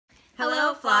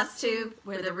Hello, Flosstube.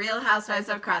 We're the Real Housewives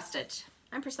of Cross Stitch.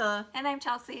 I'm Priscilla. And I'm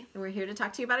Chelsea. And we're here to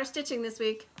talk to you about our stitching this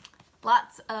week.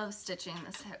 Lots of stitching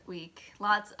this week.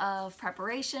 Lots of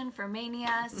preparation for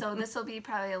Mania. So this will be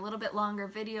probably a little bit longer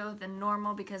video than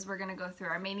normal because we're going to go through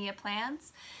our Mania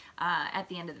plans at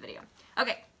the end of the video.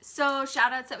 Okay, so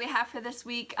shout outs that we have for this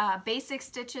week. Basic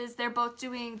Stitches. They're both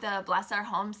doing the Bless Our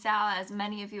Home sale, as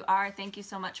many of you are. Thank you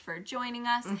so much for joining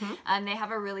us. And they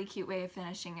have a really cute way of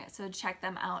finishing it. So check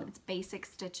them out. It's Basic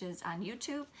Stitches on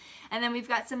YouTube. And then we've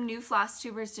got some new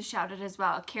Flosstubers to shout out as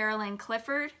well. Carolyn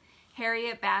Clifford,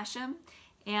 Harriet Basham,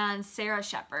 and Sarah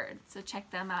Shepard. So check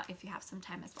them out if you have some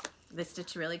time as well. They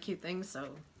stitch really cute things, so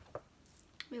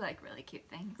we like really cute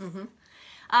things.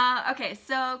 Okay,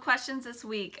 so questions this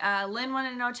week. Lynn wanted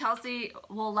to know, Chelsea,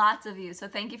 well, lots of you, so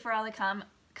thank you for all the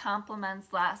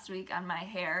compliments last week on my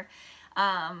hair.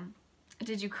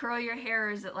 Did you curl your hair,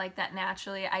 or is it like that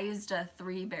naturally? I used a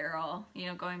 3-barrel, you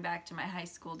know, going back to my high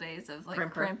school days of like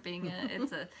crimping it.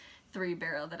 It's a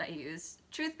 3-barrel that I use.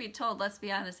 Truth be told, let's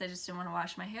be honest, I just didn't want to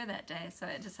wash my hair that day, so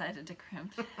I decided to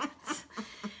crimp it.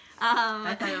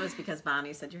 I thought it was because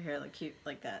Bonnie said your hair looked cute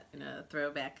like that in a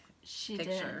throwback picture.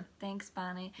 Did. Thanks,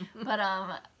 Bonnie. But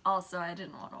also, I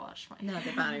didn't want to wash my hair. Not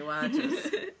that Bonnie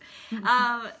watches.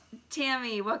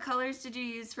 Tammy, what colors did you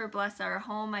use for Bless Our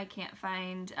Home? I can't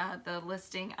find the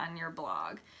listing on your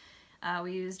blog.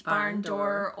 We used Barn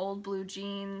Door, Old Blue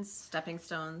Jeans, Stepping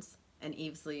Stones, and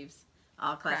Eve's Leaves.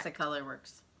 All classic color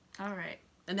works. All right.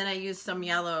 And then I used some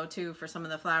yellow too for some of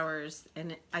the flowers,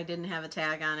 and I didn't have a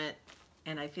tag on it,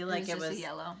 and I feel like it was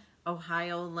yellow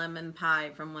Ohio Lemon Pie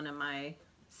from one of my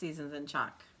seasons in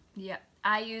chalk. Yep.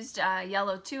 I used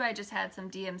yellow too. I just had some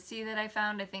DMC that I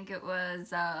found. I think it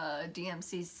was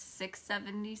DMC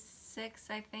 676,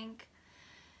 I think.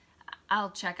 I'll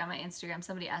check on my Instagram.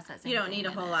 Somebody asked that same thing. You don't need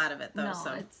a whole lot of it though. No,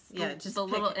 so it's yeah, just the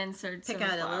little inserts. Pick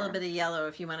out a little bit of yellow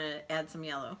if you want to add some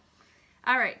yellow.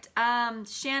 All right,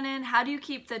 Shannon, how do you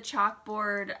keep the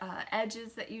chalkboard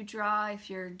edges that you draw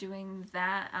if you're doing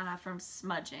that from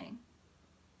smudging?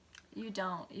 You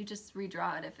don't. You just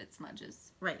redraw it if it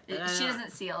smudges. Right. She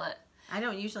doesn't seal it. I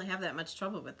don't usually have that much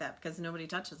trouble with that because nobody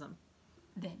touches them.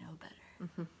 They know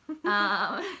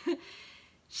better.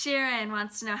 Sharon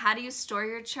wants to know, how do you store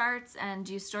your charts, and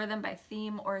do you store them by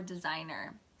theme or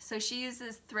designer? So she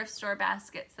uses thrift store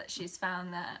baskets that she's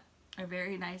found that are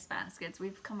very nice baskets.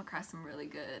 We've come across some really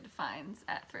good finds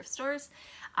at thrift stores.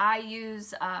 I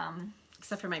use...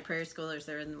 except for my prairie schoolers,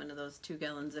 they're in one of those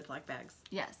 2-gallon Ziploc bags.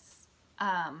 Yes.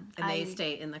 And they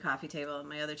stay in the coffee table.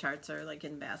 My other charts are like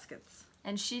in baskets.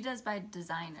 And she does by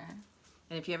designer.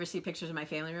 And if you ever see pictures of my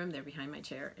family room, they're behind my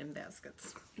chair in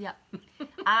baskets. Yep.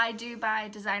 I do by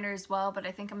designer as well, but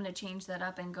I think I'm going to change that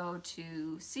up and go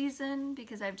to season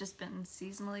because I've just been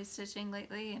seasonally stitching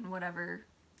lately and whatever...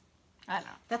 I don't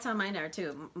know. That's how mine are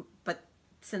too, but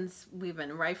since we've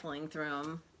been rifling through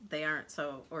them, they aren't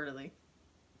so orderly.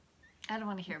 I don't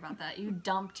want to hear about that. You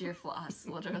dumped your floss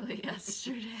literally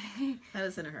yesterday. I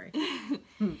was in a hurry.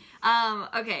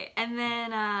 Okay, and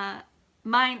then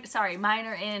mine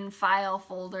are in file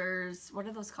folders. What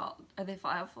are those called? Are they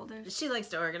file folders? She likes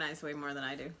to organize way more than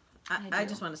I do. I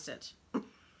just want to stitch.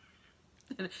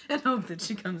 And hope that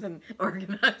she comes and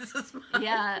organizes mine.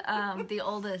 Yeah, the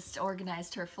oldest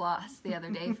organized her floss the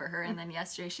other day for her, and then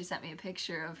yesterday she sent me a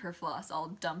picture of her floss all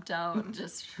dumped out.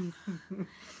 Just,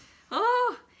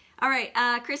 oh! All right,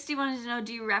 Christy wanted to know,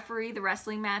 do you referee the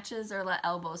wrestling matches or let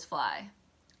elbows fly?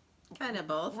 Kind of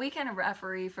both. We kind of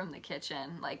referee from the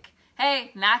kitchen, like,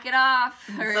 hey, knock it off.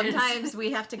 Sometimes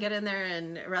we have to get in there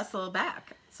and wrestle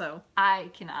back, so. I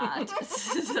cannot,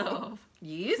 so.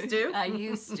 You used to. I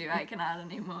used to. I cannot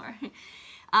anymore.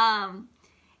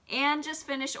 And just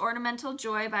finished Ornamental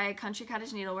Joy by Country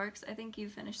Cottage Needleworks. I think you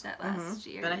finished that last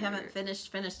year. But I haven't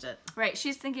finished it. Right.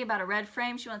 She's thinking about a red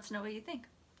frame. She wants to know what you think.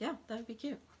 Yeah, that would be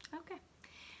cute. Okay.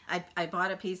 I bought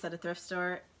a piece at a thrift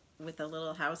store with a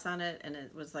little house on it, and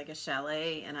it was like a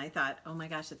chalet, and I thought, oh my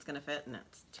gosh, it's going to fit, and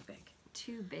it's too big.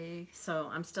 Too big. So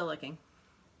I'm still looking.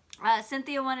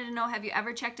 Cynthia wanted to know, have you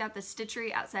ever checked out the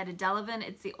Stitchery outside of Delavan?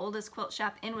 It's the oldest quilt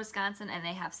shop in Wisconsin, and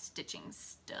they have stitching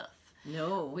stuff.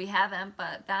 No. We haven't,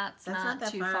 but that's not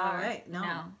that too far far. away.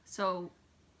 No. So,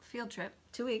 field trip.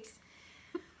 2 weeks.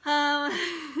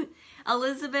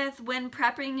 Elizabeth, when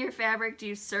prepping your fabric, do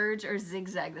you serge or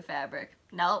zigzag the fabric?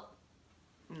 Nope.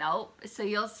 Nope. So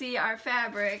you'll see our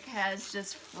fabric has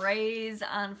just phrase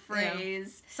on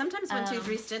phrase. Yeah. Sometimes 1, 2,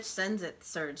 3 Stitch sends it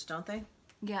serged, don't they?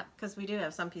 Yep. Because we do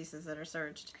have some pieces that are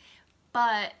serged.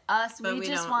 But we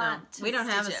just want to We don't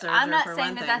have a stitch it. serger. I'm not for saying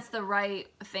one that thing. that's the right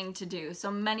thing to do.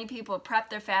 So many people prep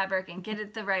their fabric and get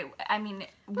it the right. I mean,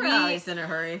 We're always in a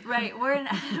hurry. Right,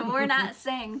 we're not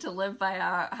saying to live by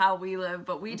how we live,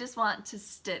 but we just want to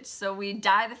stitch. So we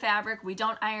dye the fabric. We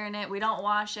don't iron it. We don't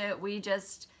wash it. We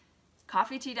just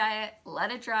coffee tea dye it, let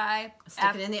it dry.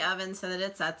 Stick it in the oven so that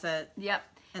it sets it. Yep.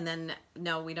 And then,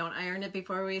 no, we don't iron it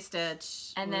before we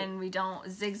stitch. And then we don't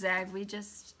zigzag. We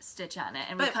just stitch on it.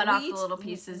 And we But cut off the little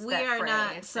pieces we that are fray.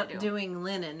 not doing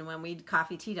linen when we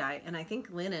coffee tea dye. And I think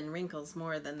linen wrinkles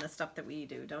more than the stuff that we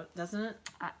do, doesn't it?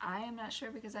 I am not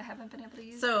sure because I haven't been able to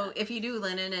use it. So if you do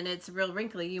linen and it's real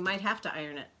wrinkly, you might have to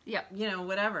iron it. Yep. You know,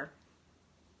 whatever.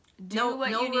 Do what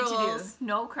you need rules. to do.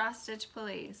 No cross-stitch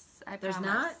police. I There's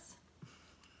promise. not?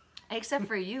 Except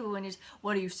for you when you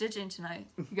what are you stitching tonight?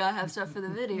 You gotta have stuff for the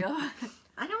video.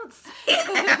 I don't say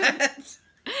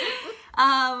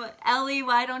that. Ellie,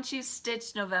 why don't you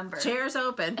stitch November? Chairs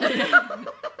open.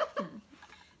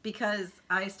 Because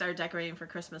I start decorating for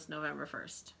Christmas November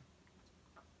 1st.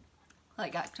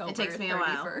 Like October It takes me a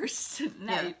while. 31st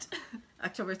night.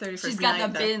 October 31st She's got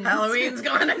night, the bins. Halloween's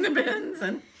going in the bins.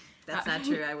 And that's not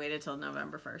true. I waited till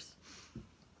November 1st.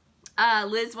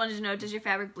 Liz wanted to know, does your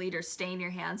fabric bleed or stain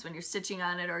your hands when you're stitching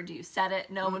on it, or do you set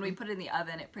it? No, when we put it in the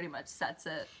oven, it pretty much sets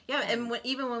it. Yeah, and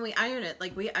even when we iron it,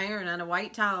 like we iron on a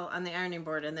white towel on the ironing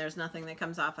board, and there's nothing that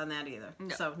comes off on that either.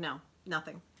 No. So, no,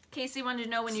 nothing. Casey wanted to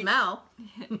know when Smell.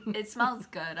 It smells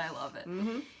good. I love it.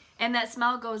 Mm-hmm. And that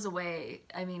smell goes away,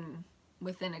 I mean,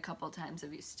 within a couple times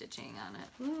of you stitching on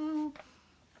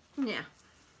it. Yeah.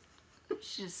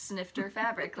 She just sniffed her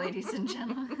fabric, ladies and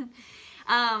gentlemen.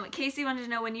 Casey wanted to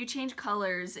know, when you change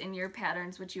colors in your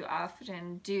patterns, which you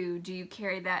often do you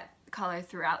carry that color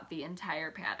throughout the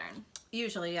entire pattern?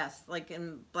 Usually, yes. Like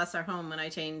in Bless Our Home, when I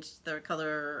changed the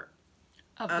color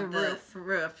Of the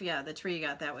roof. Yeah, the tree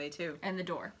got that way too. and the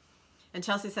door. And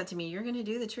Chelsea said to me, "You're going to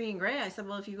do the tree in gray." I said,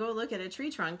 "Well, if you go look at a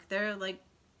tree trunk, they're like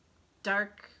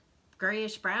dark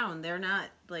grayish brown. They're not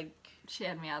like..." She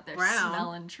had me out there Brown.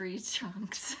 smelling tree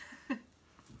trunks.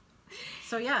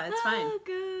 So yeah, it's fine. Oh,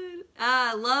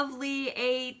 good. Lovely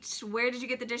 8. Where did you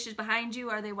get the dishes behind you?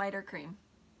 Are they white or cream?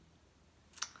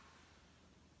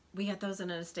 We got those in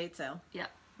an estate sale.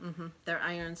 Yep. They're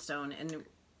ironstone, and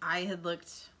I had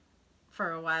looked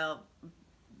for a while.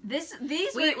 These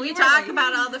We were talk like,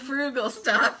 about all the frugal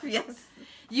stuff. Yes.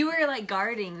 You were like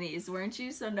guarding these, weren't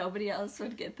you? So nobody else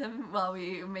would get them while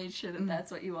we made sure that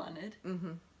that's what you wanted.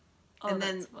 Mm-hmm. Oh, And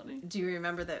that's then, funny. do you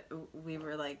remember that we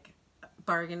were like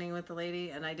bargaining with the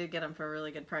lady, and I did get them for a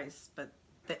really good price, but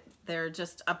they're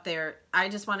just up there. I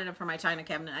just wanted them for my china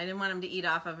cabinet. I didn't want them to eat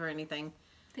off of or anything.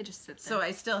 They just sit there. So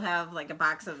I still have like a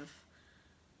box of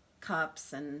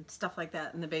cups and stuff like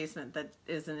that in the basement that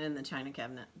isn't in the china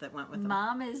cabinet that went with them.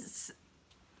 Mom is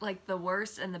like the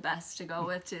worst and the best to go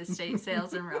with to estate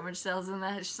sales and rummage sales and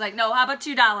that. She's like, no, how about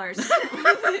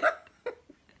 $2?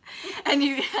 And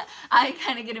I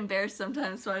kind of get embarrassed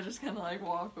sometimes, so I just kind of like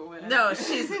walk away. No,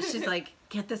 she's like,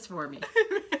 get this for me.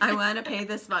 I want to pay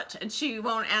this much. And she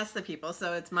won't ask the people,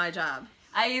 so it's my job.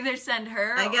 I either send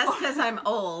her. I guess because I'm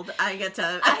old, I get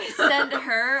to... I send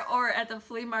her, or at the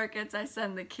flea markets, I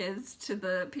send the kids to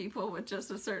the people with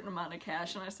just a certain amount of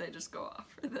cash, and I say, just go off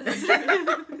for this.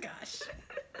 Gosh.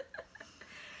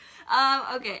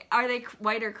 Okay, are they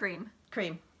white or cream?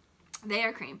 Cream. They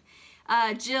are cream.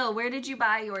 Jill, where did you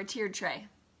buy your tiered tray?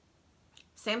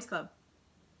 Sam's Club.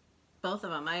 Both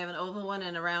of them. I have an oval one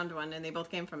and a round one, and they both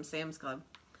came from Sam's Club.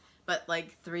 But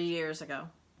like 3 years ago.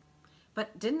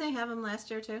 But didn't they have them last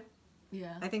year too?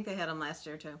 Yeah. I think they had them last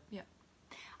year too.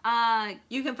 Yeah.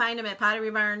 You can find them at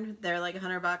Pottery Barn. They're like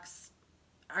 $100.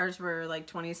 Ours were like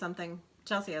 20 something.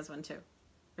 Chelsea has one too.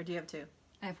 Or do you have two?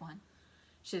 I have one.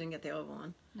 She didn't get the oval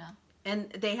one. No. And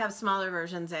they have smaller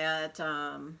versions at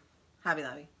Hobby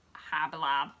Lobby. Hobby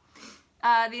Lobby.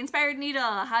 The Inspired Needle,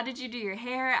 how did you do your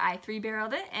hair? I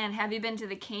 3-barreled it. And have you been to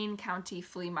the Kane County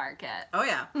Flea Market? Oh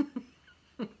yeah.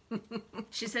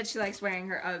 She said she likes wearing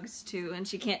her Uggs too, and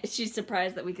she's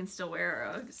surprised that we can still wear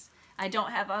our Uggs. I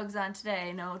don't have Uggs on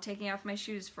today. No taking off my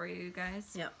shoes for you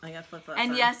guys. Yep, I got flip-flops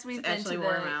And on. yes, we've It's been actually to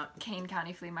warm the out. Kane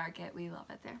County Flea Market. We love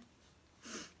it there.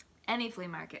 Any flea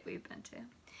market we've been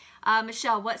to.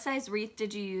 Michelle, what size wreath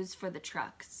did you use for the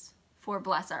trucks for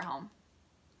Bless Our Home?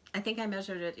 I think I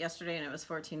measured it yesterday and it was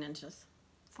 14 inches.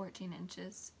 14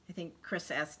 inches. I think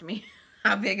Chris asked me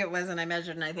how big it was and I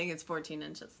measured and I think it's 14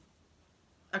 inches.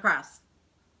 Across.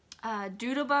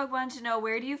 Doodlebug wanted to know,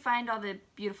 where do you find all the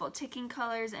beautiful ticking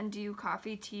colors, and do you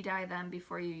coffee tea dye them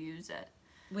before you use it?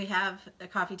 We have a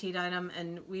coffee tea item,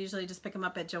 and we usually just pick them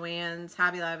up at Joann's,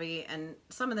 Hobby Lobby, and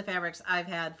some of the fabrics I've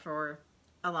had for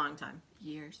a long time.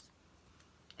 Years.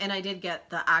 And I did get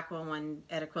the aqua one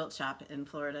at a quilt shop in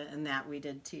Florida, and that we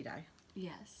did tea dye.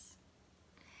 Yes.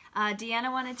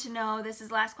 Deanna wanted to know, this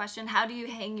is last question, how do you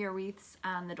hang your wreaths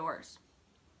on the doors?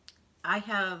 I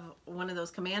have one of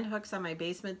those command hooks on my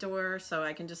basement door, so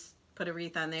I can just put a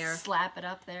wreath on there. Slap it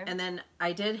up there. And then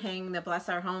I did hang the Bless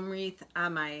Our Home wreath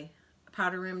on my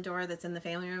powder room door that's in the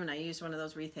family room, and I used one of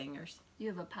those wreath hangers. You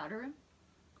have a powder room?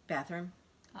 Bathroom.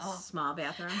 Oh. Small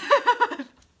bathroom.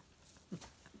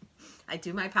 I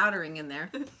do my powdering in there.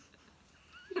 You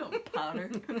don't powder.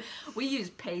 We use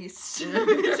paste.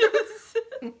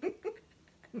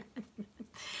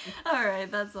 All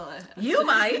right, that's all I have. You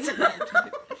might.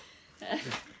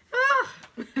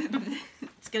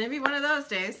 It's going to be one of those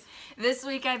days. This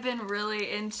week I've been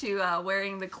really into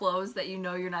wearing the clothes that you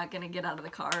know you're not going to get out of the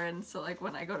car. And so like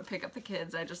when I go to pick up the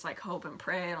kids, I just like hope and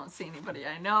pray I don't see anybody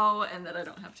I know and that I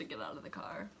don't have to get out of the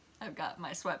car. I've got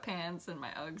my sweatpants and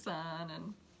my Uggs on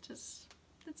and just,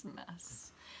 it's a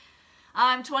mess.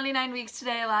 I'm 29 weeks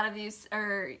today. A lot of you,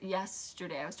 or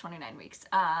yesterday I was 29 weeks.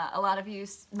 A lot of you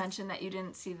mentioned that you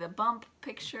didn't see the bump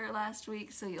picture last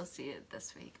week, so you'll see it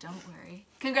this week. Don't worry.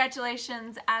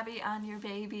 Congratulations, Abby, on your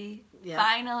baby. Yeah.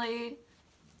 Finally.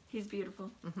 He's beautiful.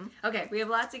 Mm-hmm. Okay, we have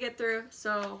lots to get through,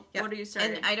 so yep. What are you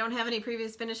starting? And I don't have any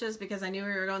previous finishes because I knew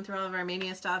we were going through all of our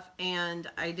Mania stuff, and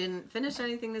I didn't finish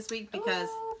anything this week because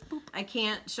I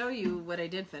can't show you what I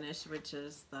did finish, which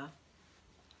is the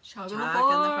Chalk on the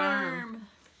farm.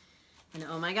 And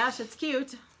oh my gosh, it's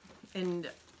cute. And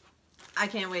I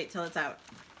can't wait till it's out.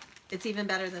 It's even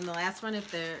better than the last one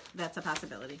if that's a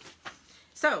possibility.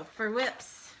 So, for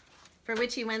whips, for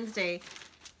Witchy Wednesday,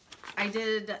 I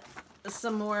did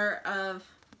some more of,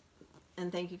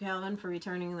 and thank you, Calvin, for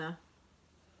returning the...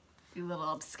 You little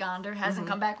absconder. Hasn't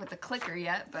come back with the clicker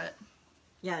yet, but...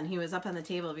 Yeah, and he was up on the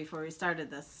table before we started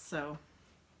this, so...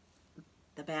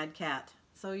 The bad cat.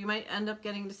 So you might end up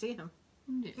getting to see him.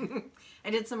 Yeah. I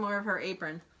did some more of her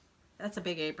apron. That's a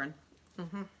big apron.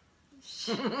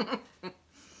 So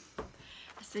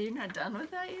you're not done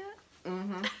with that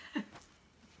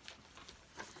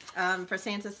yet? For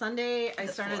Santa Sunday, I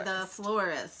started the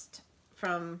florist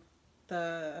from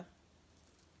the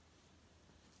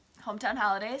Hometown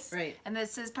Holidays. Right. And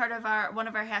this is part of one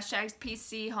of our hashtags,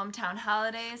 PC Hometown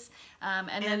Holidays.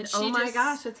 And then oh my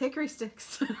gosh, it's hickory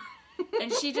sticks.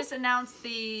 And she just announced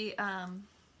the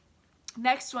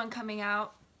next one coming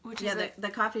out, which is the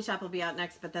coffee shop will be out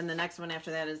next, but then the next one after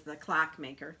that is the clock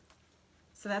maker.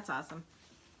 So that's awesome.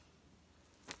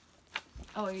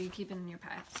 Oh, are you keeping in your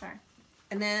pie? Sorry.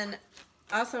 And then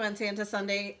also on Santa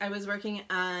Sunday, I was working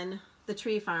on the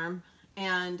tree farm,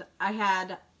 and I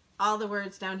had all the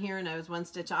words down here, and I was one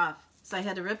stitch off. So I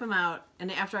had to rip them out,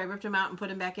 and after I ripped them out and put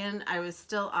them back in, I was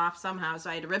still off somehow, so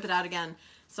I had to rip it out again.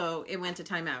 So it went to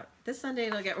timeout. This Sunday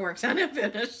it'll get worked on and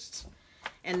finished.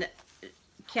 And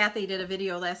Kathy did a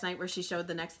video last night where she showed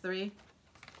the next 3.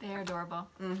 They are adorable.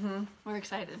 We're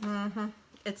excited.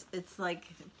 It's like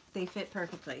they fit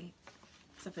perfectly,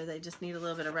 except for they just need a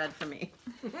little bit of red for me.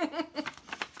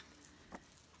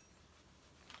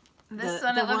 This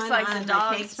one, it looks like the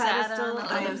dog cake pedestal.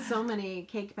 I have so many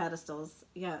cake pedestals.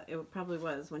 Yeah, it probably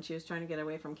was when she was trying to get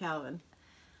away from Calvin.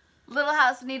 Little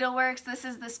House Needleworks. This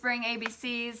is the spring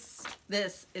ABCs.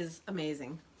 This is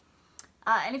amazing.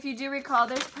 And if you do recall,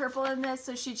 there's purple in this,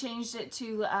 so she changed it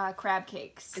to crab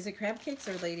cakes. Is it crab cakes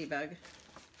or ladybug?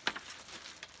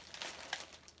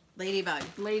 Ladybug.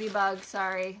 Ladybug,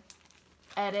 sorry.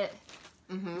 Edit.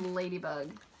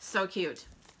 Ladybug. So cute.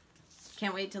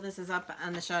 Can't wait till this is up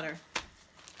on the shutter.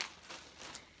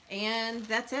 And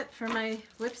that's it for my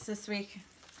whips this week.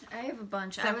 I have a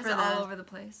bunch. Except I was for all over the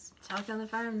place. Chalk on the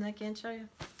farm, and I can't show you.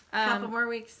 A couple more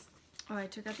weeks. Oh, I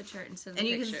took out the chart instead of the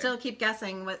picture. picture. And you can still keep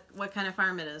guessing what kind of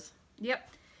farm it is. Yep.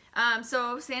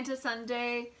 So Santa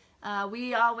Sunday,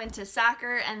 we all went to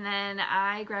soccer, and then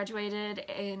I graduated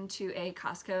into a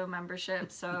Costco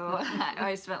membership. So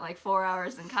I spent like 4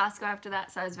 hours in Costco after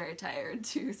that, so I was very tired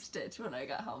to stitch when I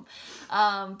got home.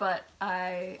 But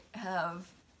I have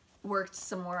worked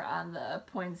some more on the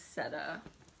poinsettia.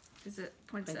 Is it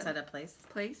Poinsettia place?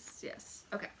 Place, yes.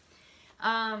 Okay.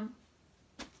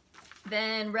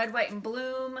 Then Red, White, and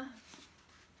Bloom.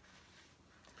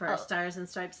 For our Stars and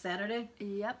Stripes Saturday?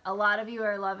 Yep. A lot of you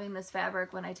are loving this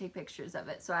fabric when I take pictures of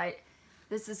it. So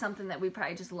this is something that we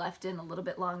probably just left in a little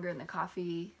bit longer in the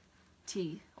coffee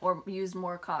tea, or used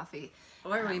more coffee.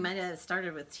 Or we might have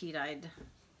started with tea-dyed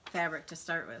fabric to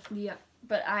start with. Yep.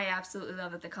 But I absolutely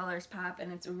love it. The colors pop,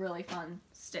 and it's a really fun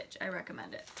stitch. I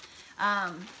recommend it.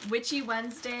 Witchy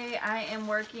Wednesday, I am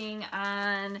working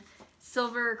on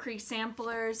Silver Creek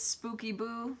Samplers Spooky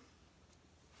Boo.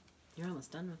 You're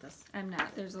almost done with this. I'm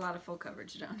not. There's a lot of full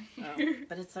coverage down here. Oh,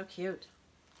 but it's so cute.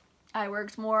 I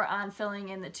worked more on filling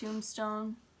in the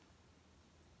tombstone.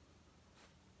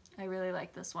 I really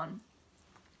like this one.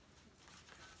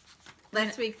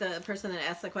 Last week, the person that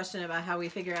asked the question about how we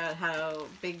figure out how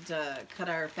big to cut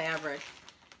our fabric,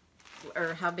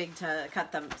 or how big to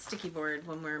cut the sticky board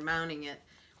when we're mounting it,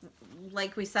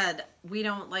 like we said, we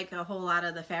don't like a whole lot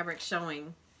of the fabric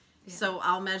showing. Yeah. So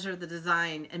I'll measure the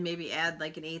design and maybe add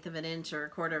like 1/8 of an inch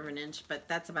or 1/4 of an inch, but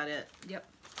that's about it. Yep.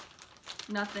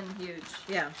 Nothing huge.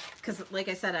 Yeah, because like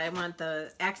I said, I want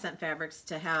the accent fabrics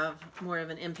to have more of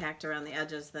an impact around the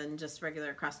edges than just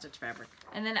regular cross-stitch fabric.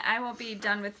 And then I won't be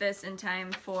done with this in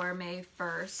time for May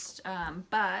 1st,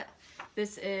 but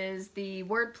this is the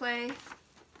wordplay.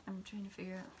 I'm trying to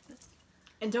figure out this.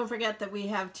 And don't forget that we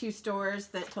have 2 stores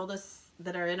that told us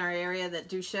that are in our area that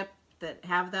do ship, that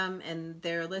have them, and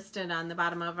they're listed on the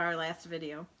bottom of our last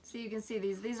video. So you can see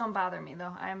these don't bother me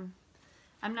though.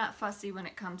 I'm not fussy when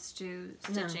it comes to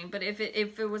stitching, but if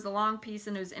it was a long piece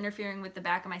and it was interfering with the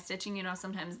back of my stitching, you know,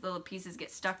 sometimes the little pieces get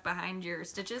stuck behind your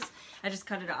stitches, I just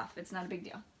cut it off. It's not a big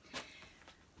deal.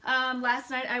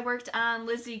 Last night I worked on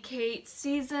Lizzie Kate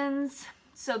Seasons.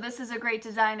 So this is a great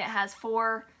design. It has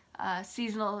 4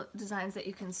 seasonal designs that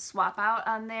you can swap out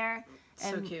on there.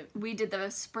 And so cute. We did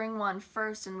the spring one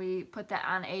first, and we put that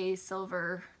on a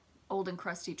silver old and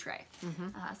crusty tray.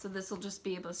 So this will just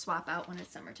be able to swap out when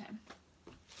it's summertime.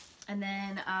 And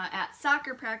then at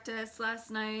soccer practice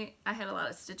last night, I had a lot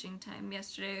of stitching time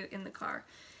yesterday in the car,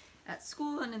 at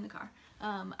school and in the car.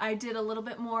 I did a little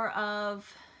bit more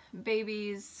of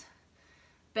Baby's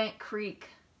Bank Creek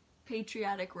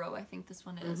Patriotic Row, I think this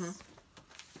one is.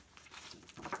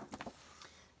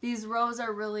 These rows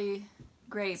are really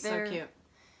great. So cute.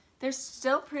 They're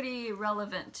still pretty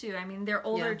relevant too. I mean, they're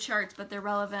older charts, but they're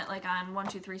relevant like on 1,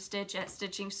 2, 3 Stitch at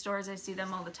stitching stores. I see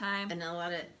them all the time. And a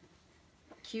lot of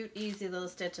cute, easy little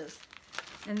stitches.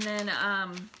 And then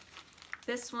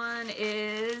this one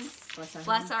is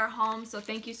Bless Our Home. So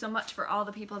thank you so much for all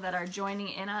the people that are joining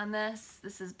in on this.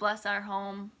 This is Bless Our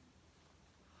Home.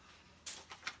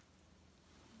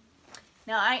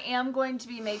 Now I am going to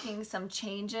be making some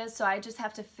changes, so I just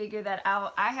have to figure that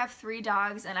out. I have 3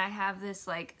 dogs, and I have this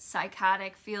like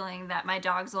psychotic feeling that my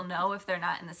dogs will know if they're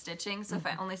not in the stitching. So if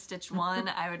I only stitch one,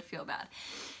 I would feel bad.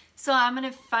 So I'm going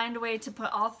to find a way to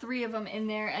put all 3 of them in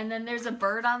there. And then there's a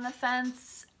bird on the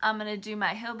fence. I'm going to do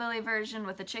my hillbilly version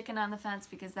with a chicken on the fence,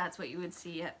 because that's what you would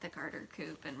see at the Carter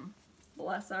coop. And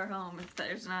bless our home if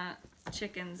there's not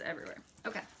chickens everywhere.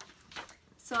 Okay.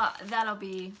 So that'll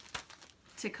be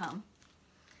to come.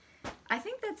 I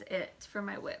think that's it for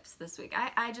my whips this week.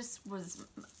 I just was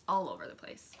all over the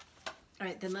place. All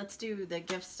right, then let's do the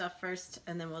gift stuff first,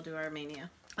 and then we'll do our mania.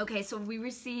 Okay, so we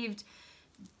received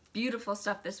beautiful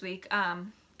stuff this week.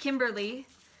 Kimberly,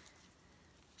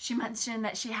 she mentioned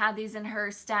that she had these in her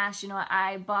stash. You know,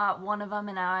 I bought one of them,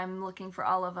 and now I'm looking for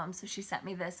all of them. So she sent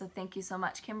me this. So thank you so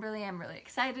much, Kimberly. I'm really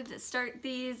excited to start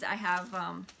these. I have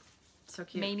so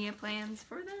cute mania plans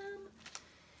for them.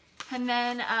 And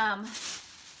then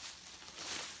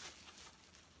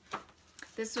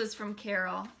this was from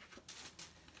Carol.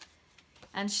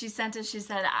 And she sent us, she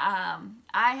said, I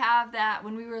have that,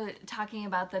 when we were talking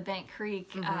about the Bank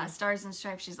Creek Stars and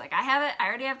Stripes, she's like, I have it, I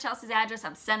already have Chelsea's address,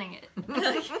 I'm sending it.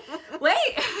 Like, wait!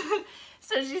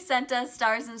 So she sent us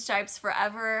Stars and Stripes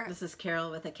Forever. This is Carol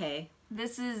with a K.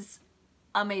 This is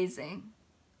amazing.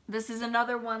 This is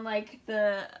another one like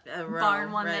the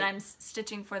barn one that I'm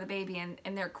stitching for the baby,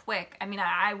 and they're quick. I mean,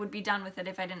 I would be done with it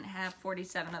if I didn't have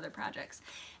 47 other projects.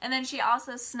 And then she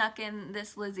also snuck in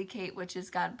this Lizzie Kate, which is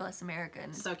God Bless America,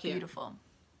 and so it's cute. Beautiful.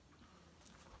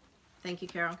 Thank you,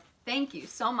 Carol. Thank you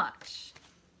so much.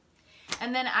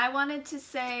 And then I wanted to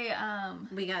say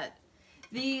we got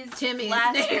these Timmy's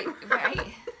last name. week,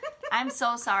 right? I'm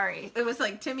so sorry. It was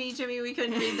like Timmy, Jimmy, we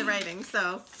couldn't read the writing,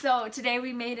 so. So today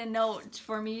we made a note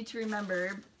for me to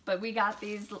remember, but we got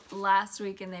these last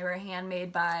week and they were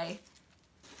handmade by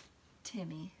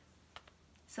Timmy.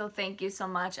 So thank you so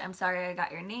much. I'm sorry I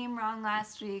got your name wrong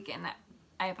last week, and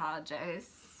I apologize.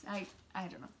 I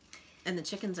don't know. And the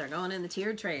chickens are going in the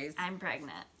tiered trays. I'm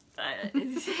pregnant.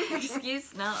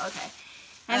 Excuse? No? Okay.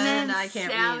 And then I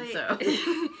can't Sally, read, so.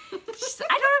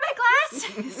 I don't have my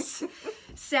glasses.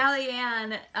 Sally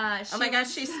Ann. Oh my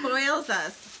gosh, she spoils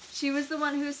us. She was the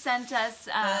one who sent us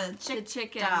the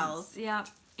chickens. Dolls. Yep.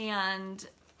 And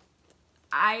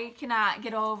I cannot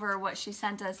get over what she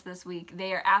sent us this week.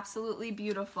 They are absolutely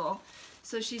beautiful.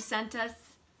 So she sent us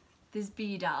these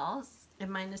bee dolls. And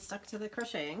mine is stuck to the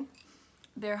crocheting.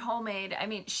 They're homemade. I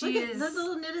mean, Look at the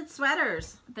little knitted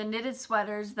sweaters. The knitted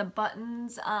sweaters, the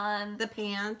buttons on the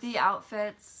pants, the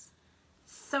outfits.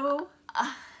 So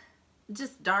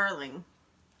just darling.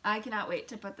 I cannot wait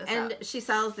to put this And up. she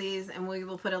sells these, and we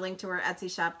will put a link to her Etsy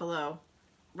shop below.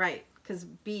 Right, because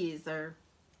bees are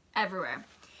Everywhere.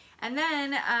 And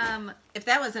then, if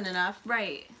that wasn't enough,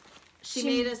 right. she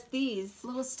made us these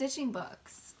little stitching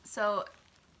books. So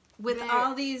with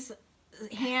all these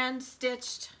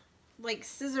hand-stitched, like,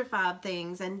 scissor fob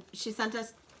things, and she sent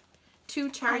us 2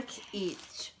 charts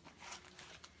each.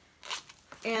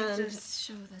 And just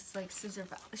show this, like, scissor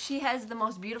fob. She has the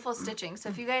most beautiful stitching. So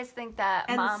if you guys think that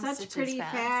and Mom such stitches pretty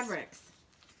fast, fabrics.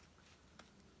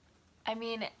 I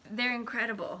mean, they're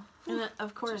incredible. And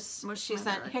of course, Just she my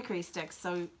sent belly. hickory sticks,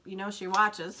 so you know she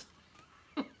watches.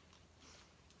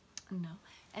 No.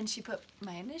 And she put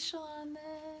my initial on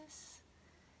this.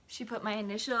 She put my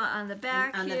initial on the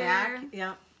back On the here. back,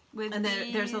 yeah. With And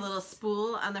then there's a these. little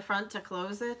spool on the front to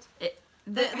close it. Her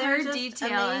They're just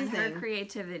detail and her amazing.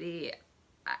 creativity,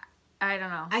 I don't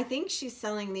know. I think she's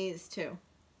selling these too.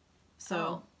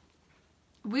 So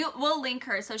We'll link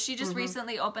her. So she just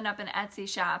recently opened up an Etsy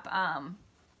shop.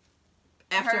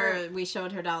 after we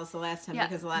showed her dolls the last time, Yeah,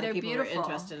 because a lot of they're people beautiful. were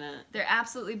interested in it. They're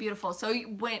absolutely beautiful. So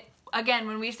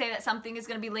when we say that something is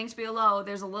going to be linked below,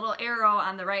 there's a little arrow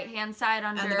on the right hand side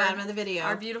under On the bottom of the video.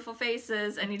 our beautiful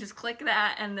faces, and you just click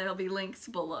that, and there'll be links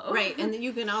below. Right, and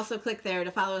you can also click there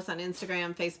to follow us on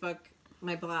Instagram, Facebook,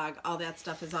 my blog. All that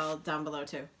stuff is all down below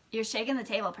too. You're shaking the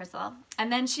table, Priscilla.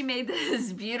 And then she made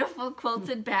this beautiful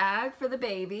quilted bag for the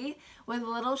baby with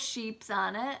little sheeps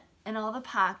on it and all the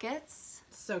pockets.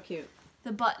 So cute.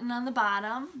 The button on the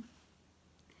bottom.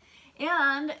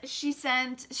 And she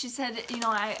said, you know,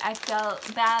 I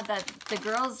felt bad that the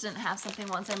girls didn't have something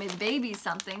once I made the babies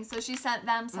something. So she sent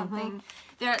them something.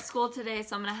 They're at school today,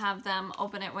 so I'm going to have them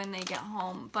open it when they get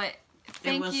home. But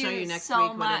thank we'll you show you next so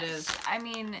week much. what it is. I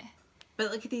mean,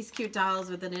 But look at these cute dolls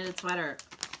with the knitted sweater.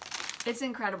 it's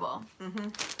incredible.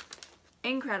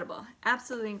 Incredible.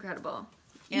 Absolutely incredible.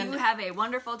 And you have a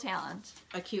wonderful talent.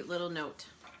 a cute little note.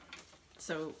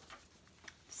 So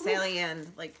Sally Ann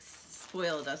like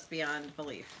spoiled us beyond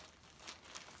belief.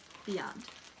 Beyond.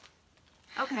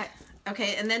 Okay.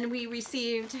 Okay, and then we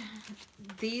received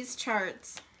these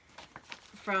charts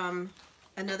from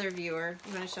another viewer.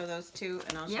 You want to show those two,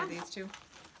 and I'll show Yeah. these two.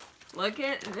 Look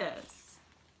at this.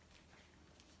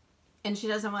 And she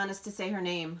doesn't want us to say her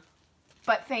name.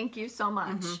 But thank you so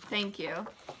much. Thank you.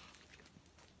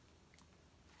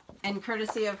 And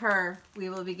courtesy of her, we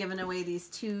will be giving away these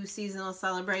 2 seasonal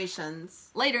celebrations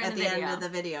Later in at the the video. end of the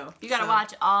video. You gotta So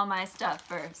watch all my stuff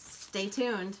first. Stay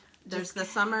tuned. There's the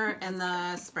summer and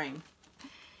the spring.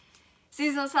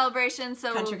 Seasonal celebration.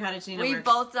 So Country Cottage Nina we've works.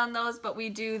 both done those, but we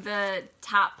do the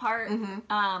top part.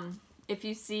 If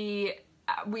you see,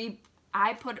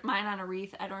 I put mine on a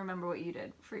wreath. I don't remember what you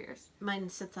did for yours. Mine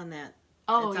sits on that.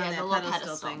 Oh it's on yeah, that the little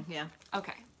pedestal thing. Yeah.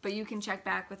 Okay, but you can check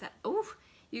back with that. Ooh,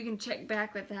 you can check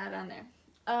back with that on there.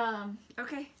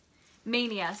 Okay.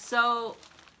 Mania. So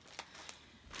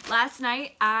last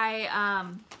night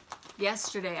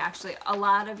yesterday actually, a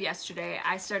lot of yesterday,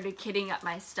 I started kitting up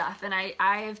my stuff, and I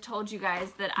have told you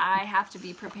guys that I have to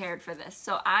be prepared for this.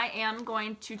 So I am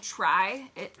going to try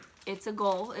it. It's a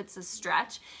goal. It's a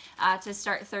stretch to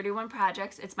start 31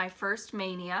 projects. It's my first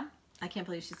Mania. I can't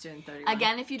believe she's doing 31.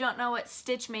 Again, if you don't know what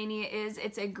Stitch Mania is,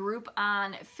 it's a group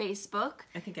on Facebook.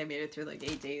 I think I made it through like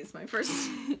 8 days, my first.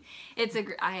 It's a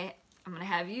I'm gonna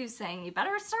have you saying you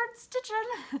better start stitching.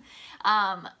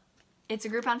 It's a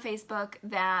group on Facebook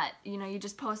that, you know, you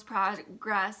just post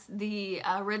progress. The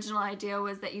original idea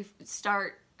was that you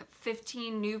start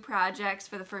 15 new projects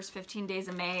for the first 15 days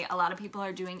of May. A lot of people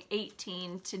are doing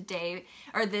 18 today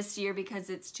or this year because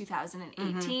it's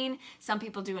 2018. Some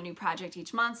people do a new project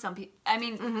each month. Some people, I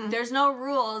mean, there's no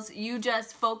rules. You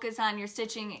just focus on your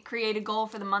stitching, create a goal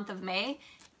for the month of May,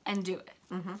 and do it.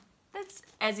 That's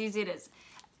as easy as it is.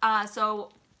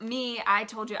 So I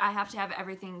told you I have to have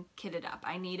everything kitted up.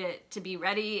 I need it to be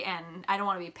ready, and I don't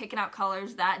want to be picking out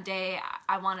colors that day.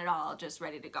 I want it all just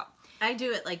ready to go. I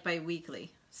do it like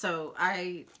bi-weekly. So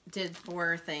I did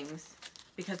 4 things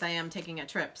because I am taking a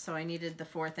trip. So I needed the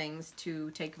 4 things to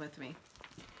take with me.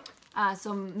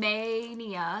 So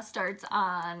Mania starts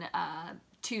on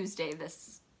Tuesday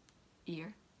this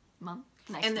month.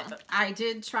 And I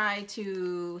did try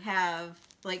to have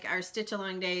like our stitch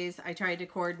along days. I tried to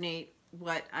coordinate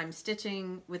what I'm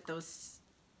stitching with those.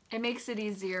 It makes it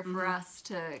easier for us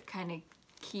to kind of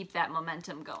keep that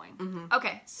momentum going.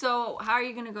 Okay, so how are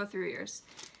you going to go through yours?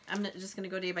 I'm just going to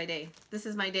go day by day. This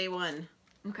is my day 1.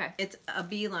 Okay. It's a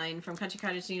beeline from Country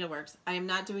Cottage Needleworks. I am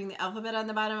not doing the alphabet on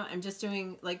the bottom. I'm just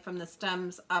doing like from the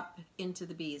stems up into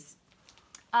the bees.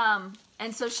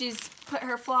 And so she's put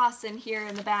her floss in here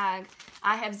in the bag.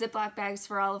 I have Ziploc bags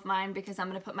for all of mine because I'm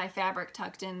going to put my fabric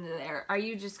tucked into there. Are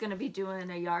you just going to be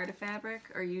doing a yard of fabric?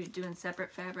 Or are you doing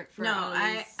separate fabric for all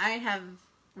these? I have,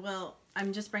 well,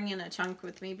 I'm just bringing a chunk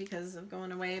with me because of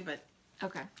going away, but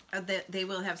Okay. They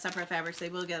will have separate fabrics. They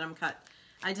will get them cut.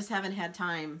 I just haven't had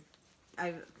time.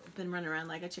 I've been running around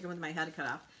like a chicken with my head cut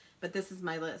off. But this is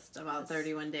my list of all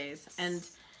 31 days. And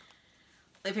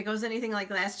if it goes anything like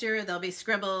last year, there'll be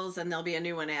scribbles and there'll be a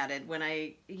new one added when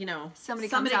I, you know, somebody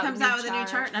comes out with a new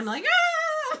chart and I'm like,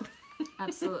 ah!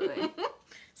 Absolutely.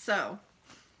 So,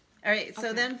 all right.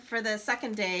 So then for the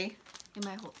second day. Am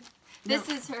I holding? This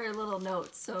is her little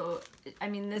notes. So, I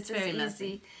mean, this is easy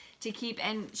messy to keep.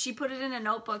 And she put it in a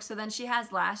notebook. So then she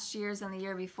has last year's and the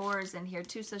year before's in here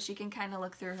too. So she can kind of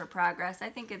look through her progress. I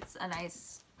think it's a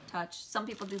nice touch. Some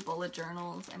people do bullet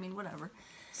journals. I mean, whatever.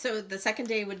 So the second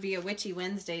day would be a Witchy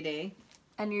Wednesday day.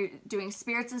 And you're doing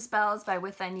Spirits and Spells by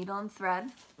With Thy Needle and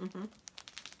Thread. Mm-hmm.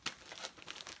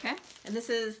 Okay. And this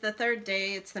is the third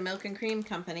day. It's the Milk and Cream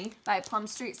Company. By Plum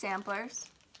Street Samplers.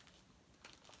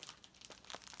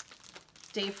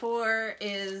 Day 4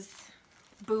 is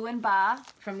Boo and Ba.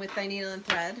 from With Thy Needle and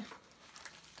Thread.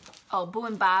 Oh, Boo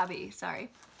and Bobby, sorry.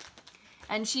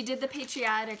 And she did the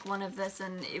patriotic one of this,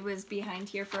 and it was behind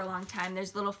here for a long time.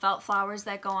 There's little felt flowers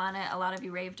that go on it. A lot of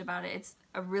you raved about it. It's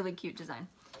a really cute design.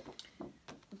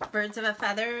 Birds of a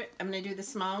Feather. I'm going to do the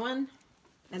small one.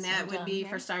 And that would be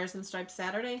for Stars and Stripes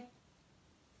Saturday.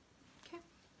 Okay.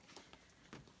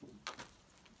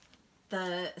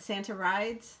 The Santa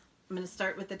Rides. I'm going to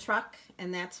start with the truck,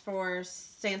 and that's for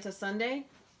Santa Sunday.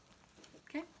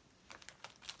 Okay.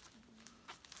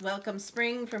 Welcome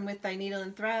Spring from With Thy Needle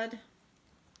and Thread.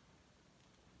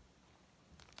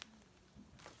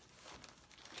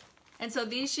 And so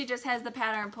these, she just has the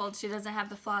pattern pulled. She doesn't have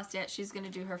the floss yet. She's going to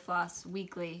do her floss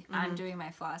weekly. Mm-hmm. I'm doing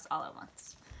my floss all at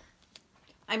once.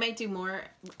 I might do more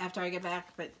after I get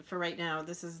back, but for right now,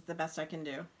 this is the best I can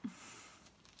do.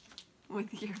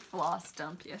 With your floss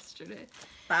dump yesterday.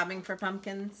 Bobbing for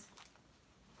Pumpkins.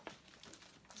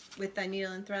 With Thy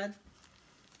Needle and Thread.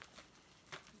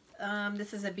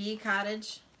 This is a Bee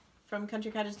Cottage from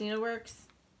Country Cottage Needleworks.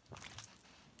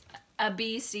 A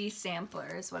BC sampler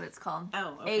is what it's called.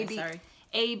 Oh, okay, sorry.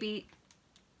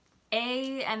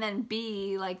 A and then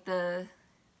B, like the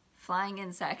flying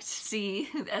insect. C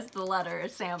as the letter,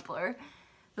 sampler.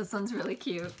 This one's really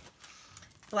cute.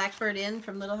 Blackbird Inn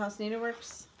from Little House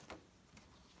Needleworks.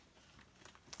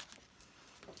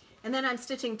 And then I'm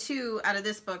stitching 2 out of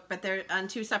this book, but they're on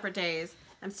 2 separate days.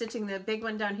 I'm stitching the big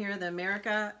one down here, the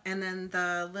America, and then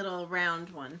the little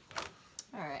round one.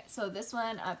 All right, so this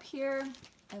one up here,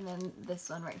 and then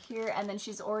this one right here, and then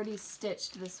she's already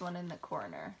stitched this one in the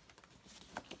corner.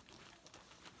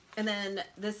 And then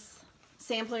this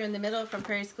sampler in the middle from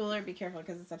Prairie Schooler. Be careful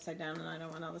because it's upside down and I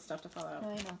don't want all the stuff to fall out. Oh,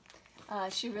 I know.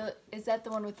 She really, is that the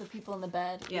one with the people in the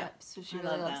bed? Yeah. Yep, so she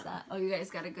really loves that. Oh, you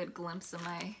guys got a good glimpse of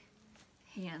my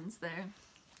hands there.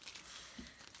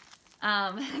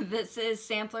 This is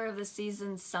Sampler of the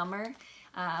Season Summer,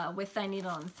 With Thy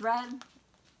Needle and Thread.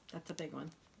 That's a big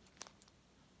one.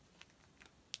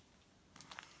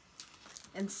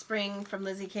 And Spring from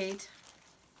Lizzie Kate.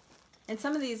 And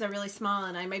some of these are really small,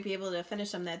 and I might be able to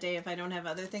finish them that day if I don't have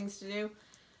other things to do.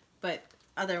 But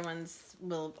other ones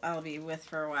I'll be with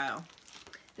for a while.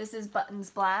 This is Buttons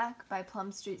Black by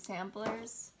Plum Street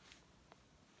Samplers.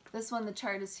 This one, the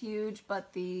chart is huge,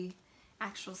 but the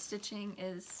actual stitching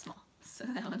is small. So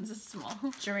that one's a small.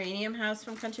 Geranium House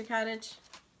from Country Cottage.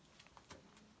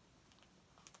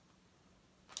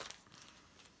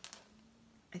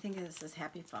 I think this is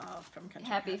Happy Fall from Country Cottage.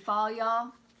 Happy Fall,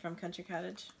 y'all. From Country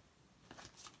Cottage.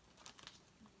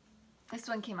 This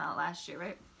one came out last year,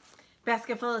 right?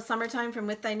 Basket Full of Summertime from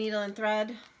With Thy Needle and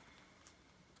Thread.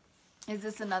 Is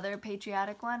this another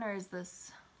patriotic one, or is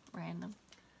this random?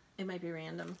 It might be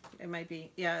random. It might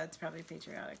be, yeah, it's probably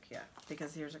patriotic, yeah,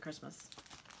 because here's a Christmas.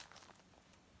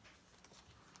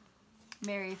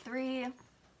 Mary 3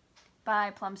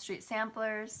 by Plum Street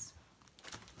Samplers.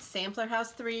 Sampler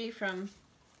House 3 from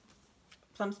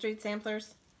Plum Street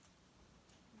Samplers.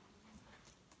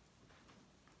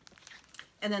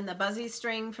 And then the Buzzy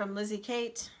String from Lizzie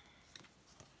Kate.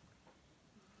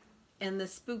 And the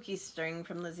Spooky String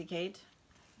from Lizzie Kate.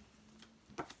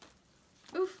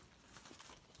 Oof.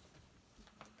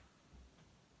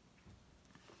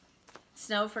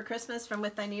 Snow for Christmas from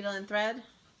With Thy Needle and Thread.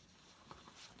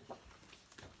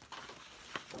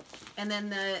 And then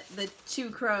the 2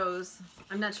 crows.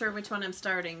 I'm not sure which one I'm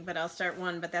starting, but I'll start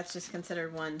one, but that's just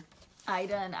considered one.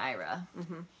 Ida and Ira.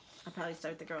 I'll probably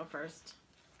start the girl first.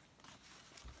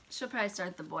 She'll probably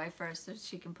start the boy first so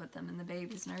she can put them in the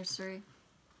baby's nursery.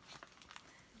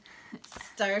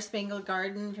 Star Spangled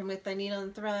Garden from With Thy Needle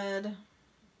and Thread.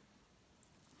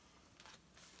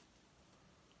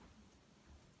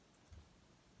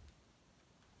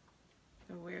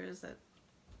 Oh, where is it?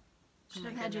 Should Oh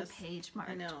have my had your goodness. page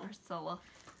marked, I know. Priscilla.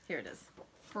 Here it is.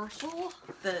 Priscilla?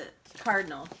 The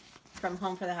Cardinal from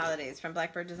Home for the Holidays from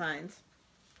Blackbird Designs.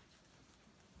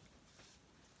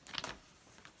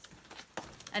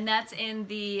 And that's in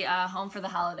the Home for the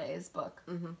Holidays book.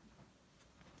 Mm-hmm.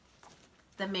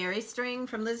 The Mary String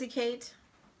from Lizzie Kate.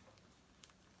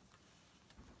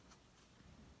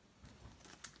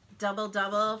 Double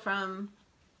Double from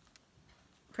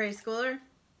Prairie Schooler.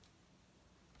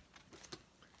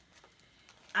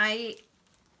 I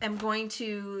am going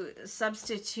to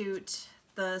substitute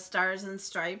the Stars and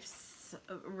Stripes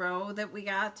row that we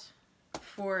got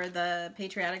for the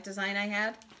patriotic design I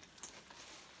had.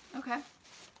 Okay.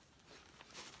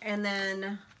 And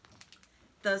then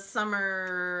the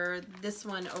summer, this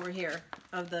one over here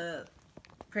of the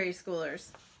Prairie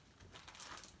Schoolers.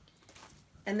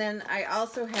 And then I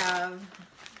also have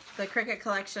the Cricket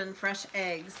Collection Fresh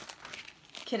Eggs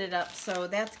kitted up, so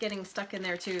that's getting stuck in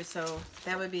there too, so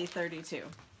that would be 32.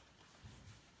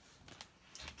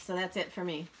 So that's it for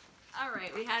me. All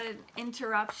right, we had an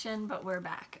interruption, but we're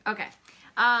back. Okay.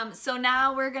 So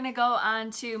now we're gonna go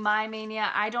on to My Mania.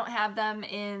 I don't have them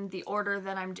in the order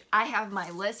that I have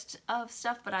my list of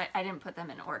stuff, but I didn't put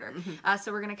them in order.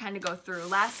 So we're gonna kind of go through.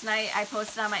 Last night I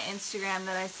posted on my Instagram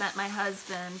that I sent my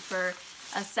husband for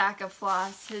a sack of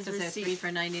floss. His receipt 3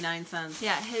 for 99 cents.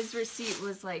 Yeah, his receipt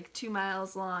was like 2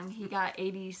 miles long. He got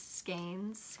 80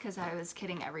 skeins because I was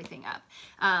kitting everything up.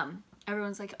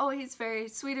 Everyone's like, oh, he's very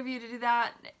sweet of you to do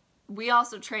that. We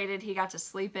also traded. He got to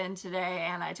sleep in today,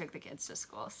 and I took the kids to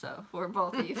school, so we're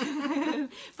both even.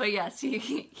 But yes,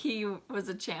 he was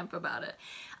a champ about it.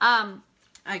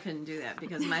 I couldn't do that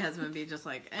because my husband would be just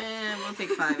like, we'll take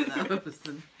 5 of those.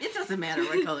 And it doesn't matter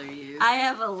what color you use. I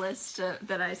have a list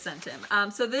that I sent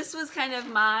him. So this was kind of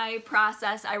my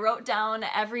process. I wrote down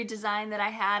every design that I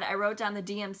had. I wrote down the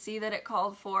DMC that it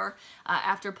called for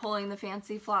after pulling the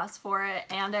fancy floss for it,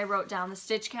 and I wrote down the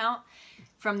stitch count.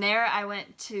 From there, I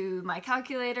went to my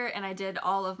calculator and I did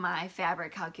all of my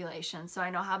fabric calculations. So I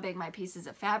know how big my pieces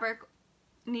of fabric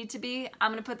need to be.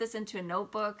 I'm going to put this into a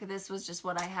notebook. This was just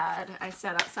what I had. I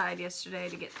sat outside yesterday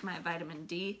to get my vitamin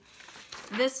D.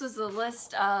 This was the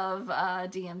list of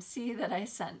DMC that I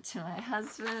sent to my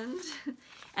husband.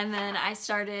 And then I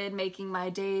started making my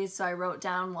days. So I wrote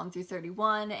down 1 through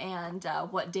 31 and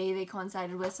what day they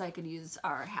coincided with so I could use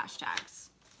our hashtags.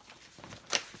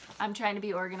 I'm trying to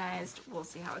be organized. We'll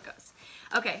see how it goes.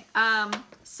 Okay,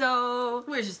 so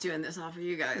We're just doing this off of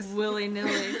you guys.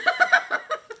 willy-nilly.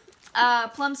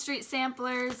 Plum Street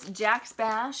Samplers, Jack's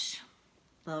Bash.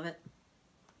 Love it.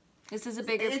 This is a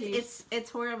bigger piece. It's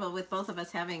horrible with both of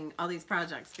us having all these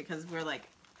projects because we're like,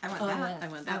 I want that, I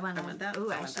want that, I want that.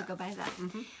 Ooh, I should go buy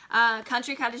that.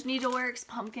 Country Cottage Needleworks,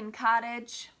 Pumpkin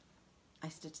Cottage. I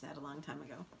stitched that a long time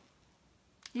ago.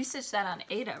 You stitched that on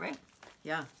Ada, right?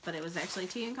 Yeah, but it was actually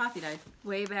tea and coffee dye.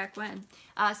 Way back when.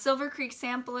 Silver Creek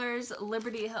Samplers,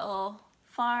 Liberty Hill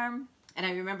Farm. And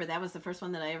I remember that was the first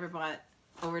one that I ever bought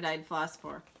overdyed floss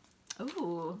for.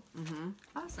 Ooh,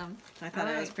 awesome. I thought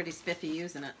I was pretty spiffy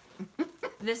using it.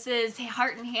 This is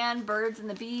Heart and Hand, Birds and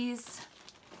the Bees.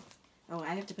 Oh,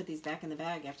 I have to put these back in the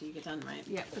bag after you get done, right?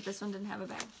 Yeah, but this one didn't have a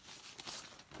bag.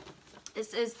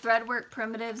 This is Threadwork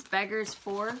Primitives, Beggar's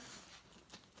Fourth.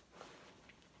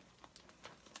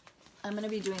 I'm going to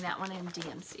be doing that one in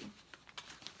DMC.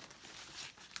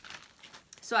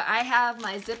 So I have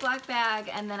my Ziploc bag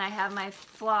and then I have my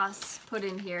floss put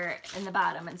in here in the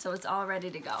bottom, and so it's all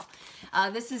ready to go. I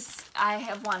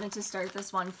have wanted to start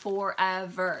this one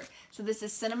forever. So this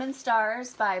is Cinnamon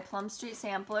Stars by Plum Street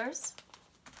Samplers.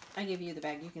 I give you the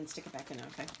bag. You can stick it back in,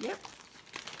 okay? Yep.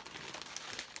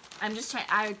 I'm just trying,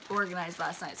 I organized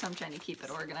last night, so I'm trying to keep it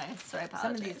organized, so I apologize.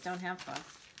 Some of these don't have floss.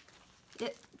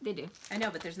 They do. I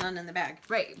know, but there's none in the bag.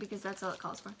 Right, because that's all it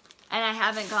calls for. And I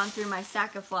haven't gone through my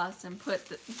sack of floss and put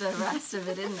the rest of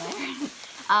it in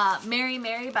there. Mary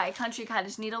Mary by Country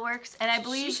Cottage Needleworks. And I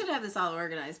believe... She should have this all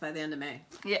organized by the end of May.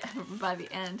 Yeah, by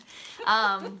the end.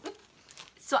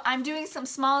 So I'm doing some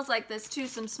smalls like this too,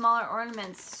 some smaller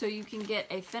ornaments, so you can get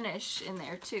a finish in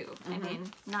there too. I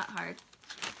mean, not hard.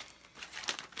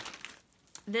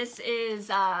 This is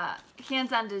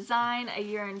Hands-On Design, A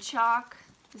Year in Chalk.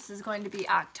 This is going to be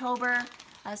October.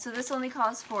 So this only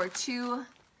calls for 2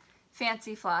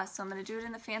 fancy floss. So I'm going to do it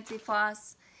in the fancy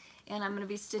floss, and I'm going to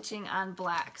be stitching on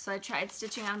black. So I tried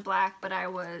stitching on black, but I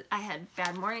had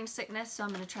bad morning sickness, so I'm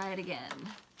going to try it again.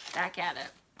 Back at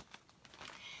it.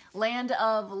 Land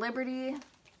of Liberty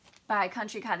by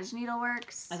Country Cottage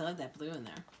Needleworks. I love that blue in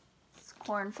there. It's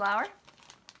cornflower.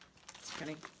 It's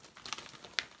pretty.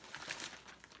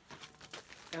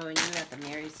 Oh, and you got the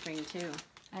Mary string too.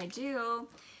 I do.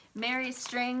 Mary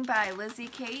String by Lizzie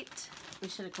Kate. We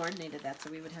should have coordinated that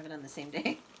so we would have it on the same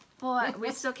day. Well,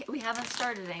 we haven't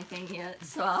started anything yet,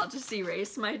 so I'll just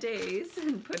erase my days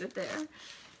and put it there.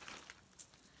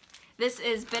 This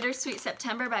is Bittersweet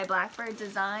September by Blackbird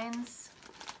Designs.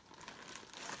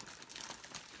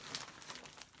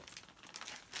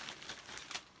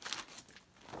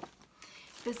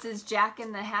 This is Jack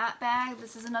in the Hat bag.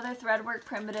 This is another threadwork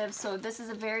primitive, so this is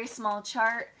a very small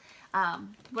chart.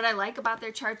 What I like about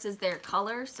their charts is their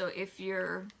color, so if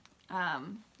you're, I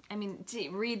mean, to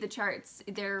read the charts,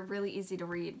 they're really easy to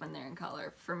read when they're in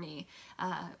color for me.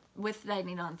 With the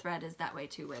needle and thread is that way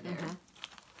too, where they're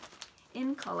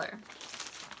in color.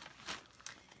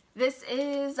 This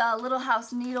is Little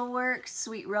House Needleworks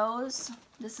Sweet Rose.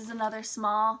 This is another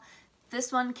small.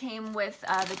 This one came with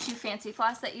the 2 fancy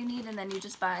floss that you need, and then you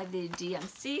just buy the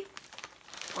DMC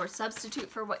or substitute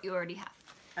for what you already have.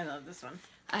 I love this one.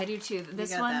 I do too. This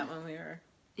we got one. That when we were.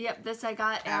 Yep, this I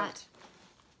got at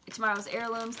Tomorrow's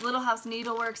Heirlooms. Little House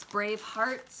Needleworks Brave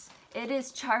Hearts. It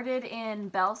is charted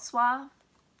in Belsois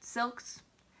silks.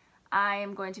 I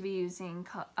am going to be using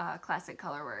Classic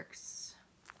Colorworks.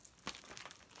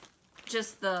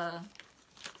 Just the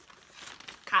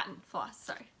cotton floss,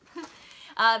 sorry.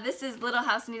 This is Little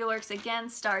House Needleworks again,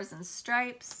 Stars and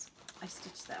Stripes. I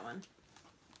stitched that one.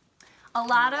 A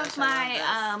lot of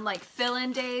my like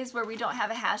fill-in days where we don't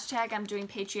have a hashtag, I'm doing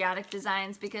patriotic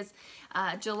designs because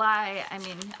July, I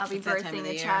mean, I'll be birthing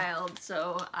a child,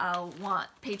 so I'll want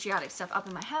patriotic stuff up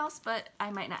in my house, but I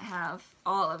might not have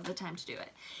all of the time to do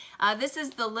it. This is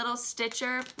the Little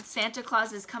Stitcher. Santa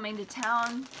Claus is coming to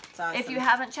town. Awesome. If you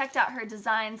haven't checked out her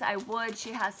designs, I would.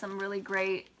 She has some really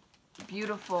great,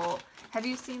 beautiful. Have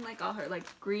you seen like all her like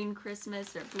green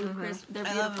Christmas or blue Christmas? They're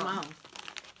beautiful. I love them all.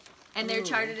 And they're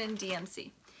charted in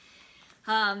DMC.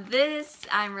 This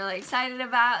I'm really excited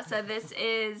about. So this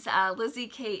is Lizzie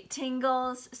Kate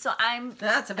Tingles. So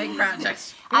That's a big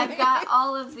project. I've got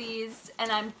all of these, and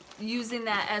I'm using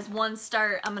that as one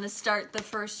start. I'm going to start the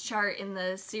first chart in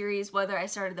the series, whether I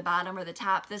start at the bottom or the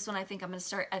top. This one I think I'm going to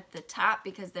start at the top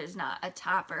because there's not a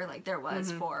topper like there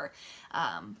was for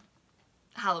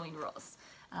Halloween Rules.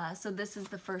 So this is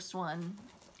the first one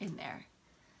in there.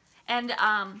 And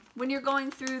when you're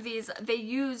going through these, they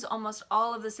use almost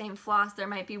all of the same floss. There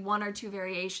might be 1 or 2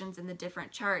 variations in the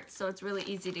different charts, so it's really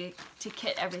easy to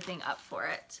kit everything up for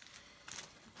it.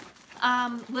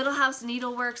 Little House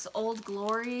Needleworks Old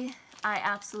Glory. I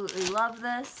absolutely love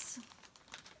this.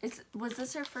 Was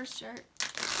this her first shirt?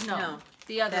 No.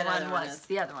 The other one was.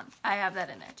 The other one. I have that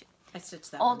in there too. I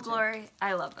stitched that Old Glory.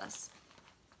 I love this.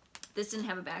 This didn't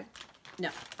have a bag? No.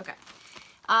 Okay.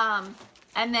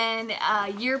 And then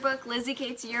yearbook, Lizzie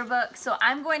Kate's yearbook. So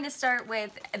I'm going to start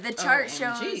with the chart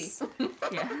shows.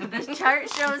 Yeah, the chart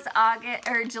shows August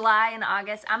or July and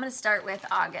August. I'm going to start with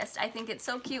August. I think it's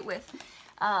so cute with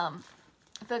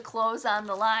the clothes on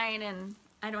the line, and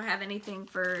I don't have anything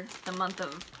for the month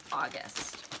of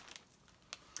August.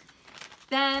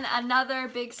 Then another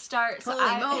big start. So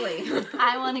Holy moly.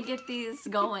 I want to get these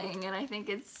going, and I think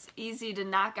it's easy to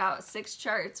knock out 6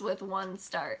 charts with 1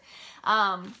 start.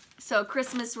 So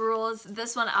Christmas Rules.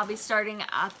 This one I'll be starting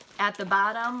at the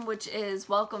bottom, which is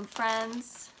Welcome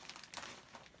Friends.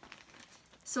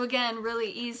 So again,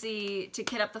 really easy to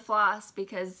kit up the floss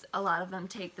because a lot of them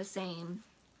take the same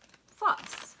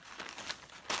floss.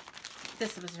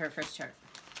 This was her first chart.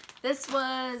 This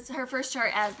was her first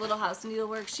chart as Little House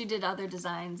Needleworks. She did other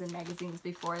designs and magazines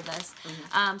before this.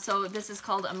 So this is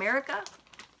called America.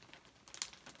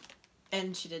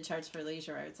 And she did charts for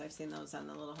Leisure Arts. I've seen those on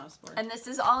the Little House board. And this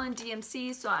is all in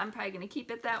DMC, so I'm probably going to keep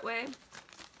it that way.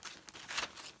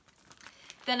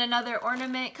 Then another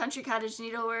ornament, Country Cottage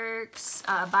Needleworks,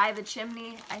 By the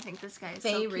Chimney. I think this guy is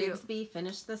so cute. Rigsby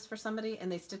finished this for somebody,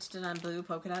 and they stitched it on blue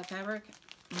polka dot fabric.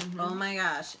 Oh my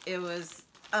gosh, it was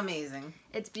amazing.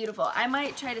 It's beautiful. I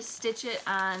might try to stitch it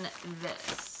on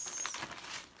this.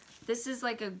 This is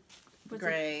like a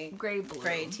gray blue.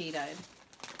 Gray tea-dyed.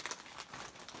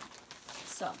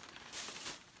 So,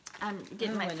 I'm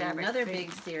getting my fabric. Another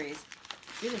big series.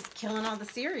 You're just killing all the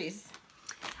series.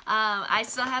 I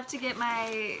still have to get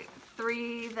my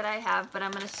 3 that I have, but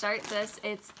I'm going to start this.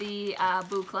 It's the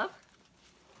Boo Club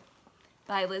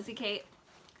by Lizzie Kate.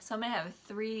 So I'm going to have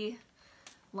 3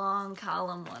 long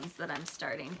column ones that I'm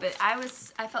starting. But I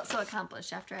felt so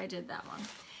accomplished after I did that one.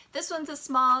 This one's a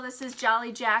small. This is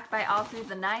Jolly Jack by All Through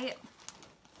the Night.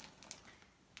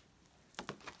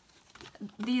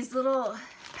 These little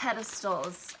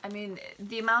pedestals. I mean,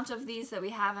 the amount of these that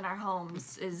we have in our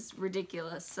homes is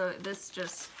ridiculous. So this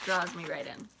just draws me right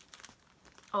in.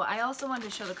 Oh, I also wanted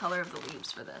to show the color of the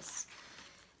leaves for this.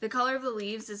 The color of the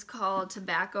leaves is called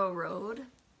Tobacco Road.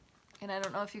 And I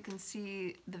don't know if you can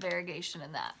see the variegation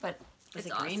in that, but Is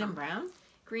it awesome. green and brown?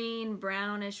 Green,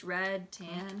 brownish, red,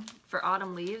 tan. For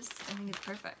autumn leaves, I think it's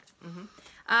perfect.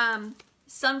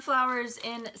 Sunflowers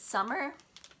in summer.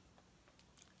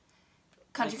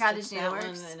 Country Cottage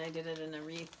Needleworks. And I did it in a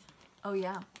wreath. Oh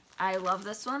yeah, I love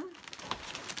this one.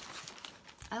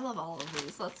 I love all of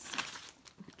these. Let's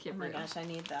get Oh my real. gosh, I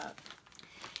need that.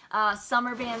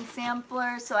 Summer Band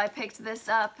Sampler. So I picked this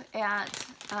up at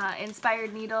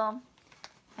Inspired Needle.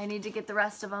 I need to get the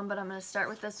rest of them, but I'm going to start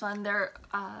with this one. They're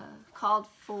called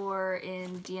for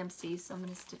in DMC, so I'm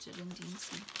going to stitch it in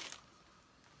DMC.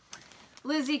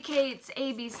 Lizzie Kate's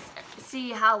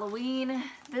ABC Halloween.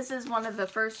 This is one of the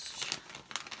first,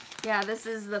 yeah, this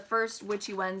is the first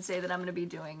Witchy Wednesday that I'm going to be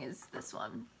doing is this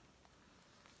one.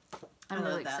 I'm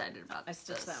really excited about this.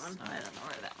 I stitched that one. Oh, I don't know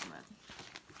where that one went.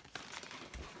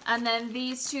 And then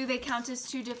these two, they count as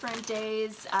 2 different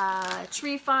days.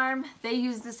 Tree Farm, they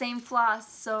use the same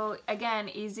floss, so again,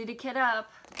 easy to kit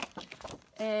up.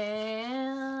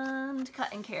 And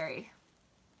Cut and Carry.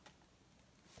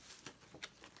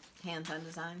 Hands on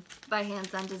Design. By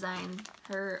Hands on Design,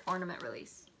 her ornament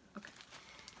release. Okay.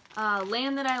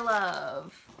 Land That I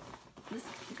Love. This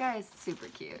guy is super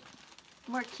cute.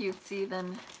 More cutesy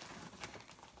than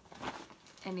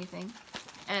anything.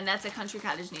 And that's a Country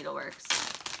Cottage Needleworks.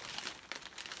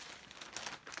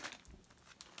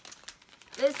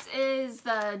 This is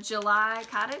the July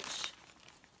Cottage.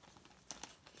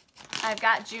 I've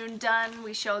got June done.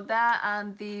 We showed that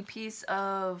on the piece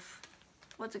of,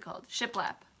 what's it called?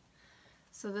 Shiplap.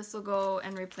 So this will go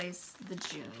and replace the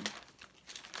June.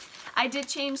 I did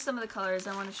change some of the colors.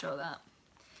 I want to show that.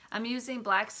 I'm using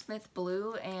Blacksmith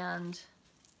Blue and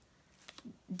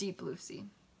Deep Blue Sea.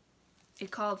 It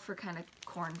called for kind of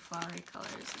cornflowery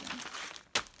colors again.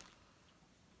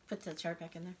 Put the chart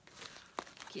back in there.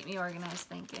 Keep me organized,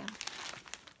 thank you.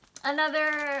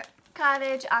 Another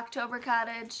cottage, October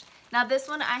Cottage. Now this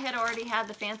one I had already had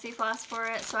the fancy floss for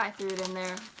it, so I threw it in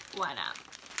there. Why not?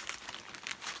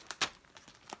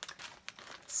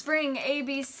 Spring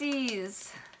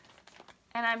ABCs.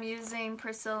 And I'm using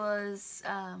Priscilla's,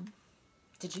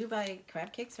 Did you buy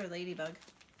crab cakes or ladybug?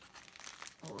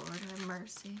 Lord have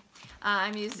mercy.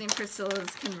 I'm using Priscilla's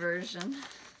conversion.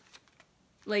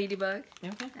 Ladybug.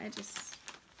 Okay. I just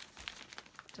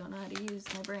don't know how to use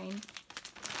my brain.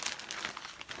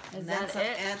 Is that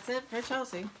it? That's it for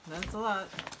Chelsea. That's a lot.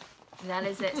 That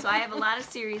is it. So I have a lot of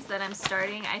series that I'm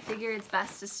starting. I figure it's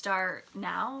best to start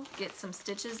now, get some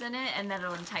stitches in it, and then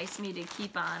it'll entice me to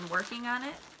keep on working on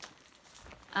it.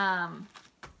 I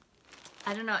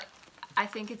don't know. I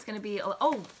think it's going to be...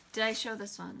 Oh, did I show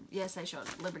this one? Yes, I showed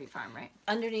Liberty Farm, right?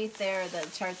 Underneath there, the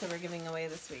charts that we're giving away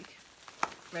this week.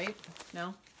 Right?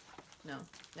 No? No.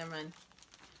 Never mind.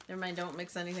 Never mind. Don't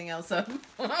mix anything else up.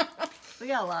 We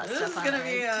got a lot of stuff on our table.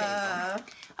 This is going to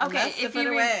be Okay,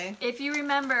 if you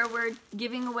remember, we're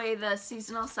giving away the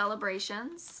seasonal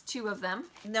celebrations, 2 of them.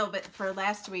 No, but for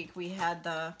last week, we had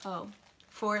the Oh,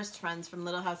 Forest Friends from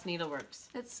Little House Needleworks.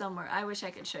 it's somewhere. I wish I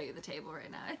could show you the table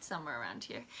right now. It's somewhere around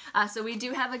here. So we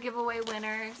do have a giveaway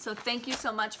winner. So thank you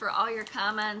so much for all your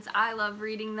comments. I love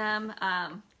reading them.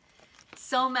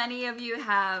 So many of you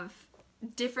have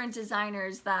different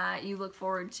designers that you look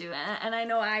forward to, and I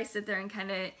know I sit there and kind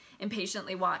of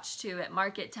impatiently watch too at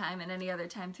market time and any other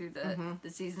time through the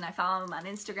season. I follow them on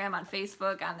Instagram, on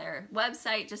Facebook, on their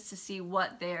website, just to see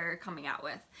what they're coming out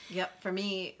with. Yep, for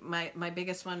me, my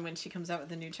biggest one when she comes out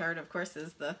with a new chart, of course,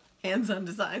 is the hands-on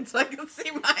design, so I can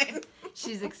see mine.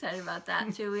 She's excited about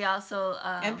that too. We also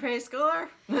And Prairie Schooler.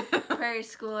 Prairie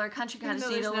Schooler, Country Cottage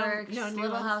There's Needlework, no new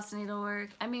Little ones. House Needlework.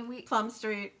 I mean, we Plum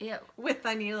Street. Yep. With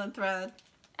thy needle and thread.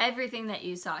 Everything that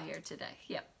you saw here today.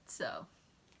 Yep. So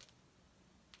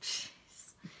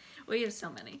we have so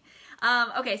many.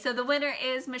 Okay, so the winner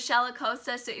is Michelle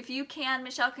Acosta. So if you can,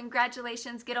 Michelle,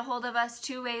 congratulations. Get a hold of us.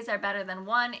 2 ways are better than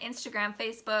one. Instagram,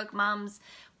 Facebook, Mom's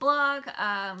blog,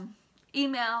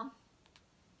 email,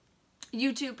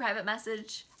 YouTube, private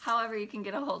message, however you can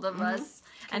get a hold of us.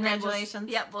 Congratulations. And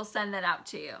then we'll send that out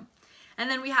to you. And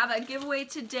then we have a giveaway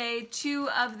today, 2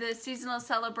 of the seasonal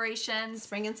celebrations.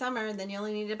 Spring and summer, and then you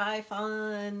only need to buy fall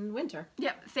and winter.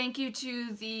 Yep. Thank you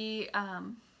to the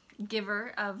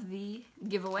giver of the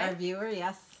giveaway. Our viewer,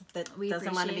 yes, that We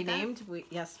doesn't want to be appreciate that. named.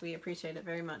 Yes, we appreciate it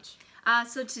very much.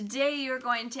 So today you're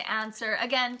going to answer,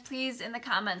 again, please in the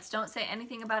comments, don't say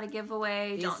anything about a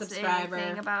giveaway. Be a Don't say subscriber,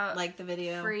 anything about like the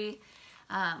video. free.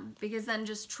 Because then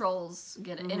just trolls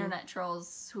get it. Internet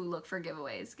trolls who look for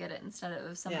giveaways get it instead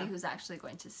of somebody who's actually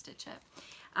going to stitch it.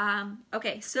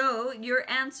 Okay, so you're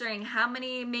answering how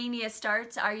many Mania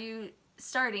starts are you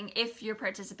starting if you're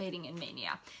participating in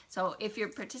Mania. So if you're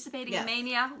participating in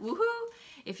Mania, woohoo!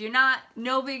 If you're not,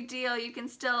 no big deal. You can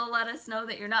still let us know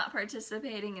that you're not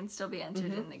participating and still be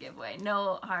entered in the giveaway.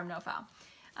 No harm, no foul.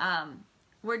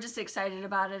 We're just excited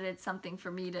about it. It's something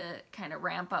for me to kind of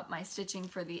ramp up my stitching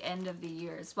for the end of the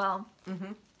year as well.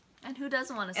 And who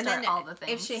doesn't want to start all the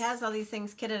things? If she has all these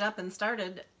things kitted up and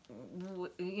started,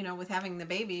 you know, with having the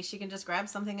baby, she can just grab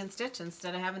something and stitch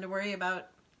instead of having to worry about.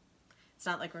 It's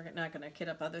not like we're not going to kit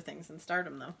up other things and start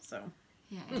them though. So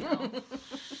yeah, I know.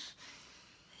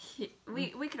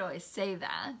 We could always say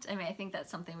that. I mean, I think that's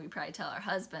something we probably tell our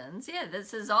husbands. Yeah,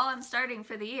 this is all I'm starting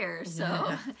for the year.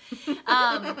 So,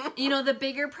 you know, the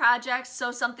bigger projects.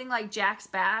 So something like Jack's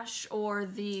Bash or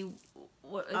the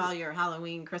all your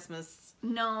Halloween, Christmas.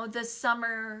 No, the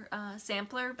summer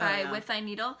sampler by With Thy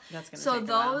Needle. That's gonna so take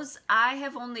those I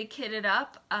have only kitted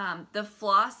up. The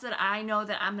floss that I know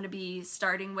that I'm gonna be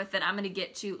starting with, that I'm gonna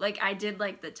get to, like I did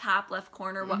like the top left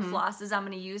corner, what flosses I'm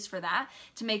gonna use for that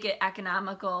to make it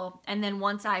economical. And then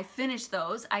once I finish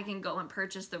those, I can go and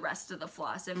purchase the rest of the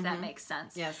floss if that makes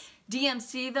sense. Yes.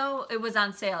 DMC though, it was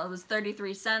on sale. It was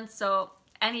 33 cents. So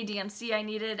any DMC I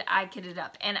needed, I kitted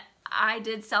up, and I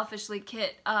did selfishly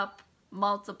kit up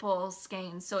multiple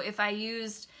skeins. So if I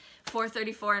used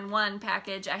 434 in one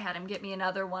package, I had him get me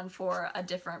another one for a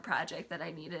different project that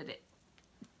I needed,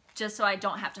 just so I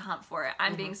don't have to hunt for it.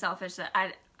 I'm being selfish that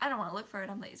I don't want to look for it.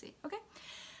 I'm lazy. Okay.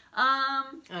 I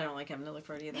don't like having to look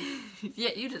for it either. Yeah,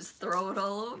 you just throw it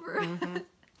all over.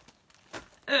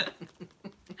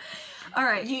 All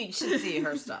right. You should see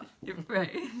her stuff.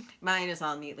 Right. Mine is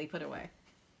all neatly put away.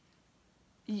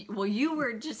 Well, you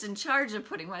were just in charge of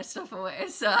putting my stuff away,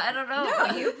 so I don't know.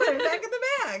 No, you put it back in the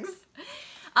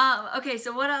bags. Okay,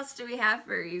 so what else do we have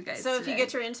for you guys So today? if you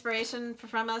get your inspiration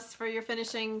from us for your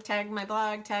finishing, tag my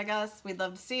blog, tag us. We'd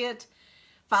love to see it.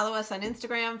 Follow us on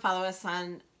Instagram. Follow us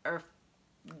on, or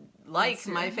like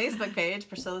my Facebook page,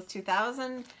 Priscilla's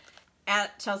 2000,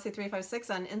 at Chelsea356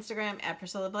 on Instagram, at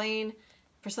Priscilla Blaine.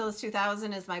 Priscilla's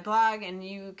 2000 is my blog, and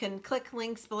you can click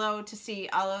links below to see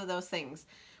all of those things.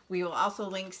 We will also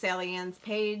link Sally Ann's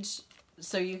page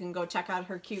so you can go check out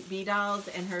her cute bee dolls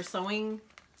and her sewing,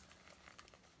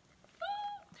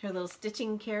 her little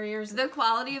stitching carriers. The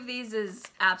quality of these is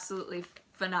absolutely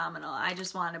phenomenal. I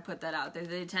just want to put that out there.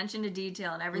 The attention to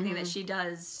detail and everything that she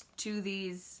does to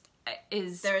these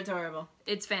is... They're adorable.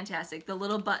 It's fantastic. The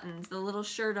little buttons, the little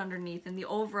shirt underneath, and the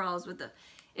overalls with the...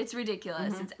 It's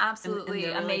ridiculous. It's absolutely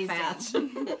and they're really amazing.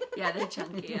 fat. Yeah, they're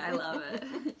chunky. I love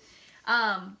it.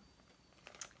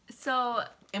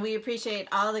 And we appreciate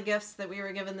all the gifts that we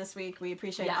were given this week. We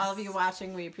appreciate all of you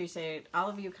watching. We appreciate all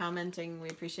of you commenting. We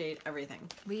appreciate everything.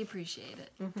 We appreciate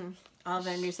it. All of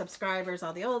our new subscribers,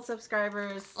 all the old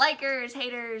subscribers. Likers,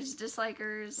 haters,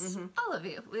 dislikers, all of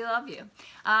you. We love you.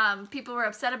 People were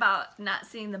upset about not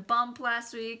seeing the bump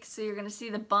last week, so you're going to see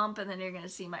the bump, and then you're going to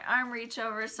see my arm reach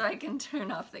over so I can turn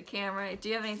off the camera. Do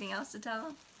you have anything else to tell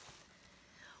them?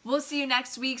 We'll see you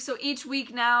next week. So each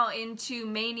week now into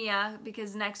Mania,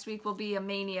 because next week will be a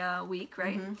Mania week,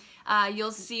 right?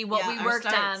 You'll see what we worked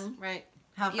on. Right.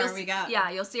 How far we got. Yeah,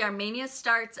 you'll see our Mania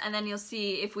starts, and then you'll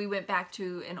see if we went back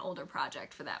to an older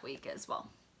project for that week as well.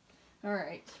 All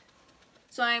right.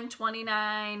 So I'm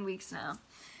 29 weeks now.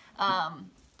 I'm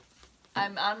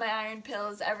on my iron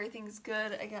pills. Everything's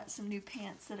good. I got some new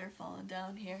pants that are falling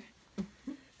down here.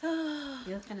 You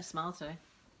look kind of small today.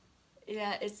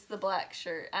 Yeah, it's the black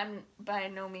shirt. I'm by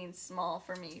no means small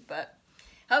for me, but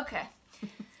okay.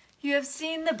 You have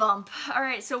seen the bump. All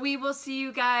right, so we will see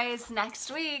you guys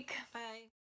next week.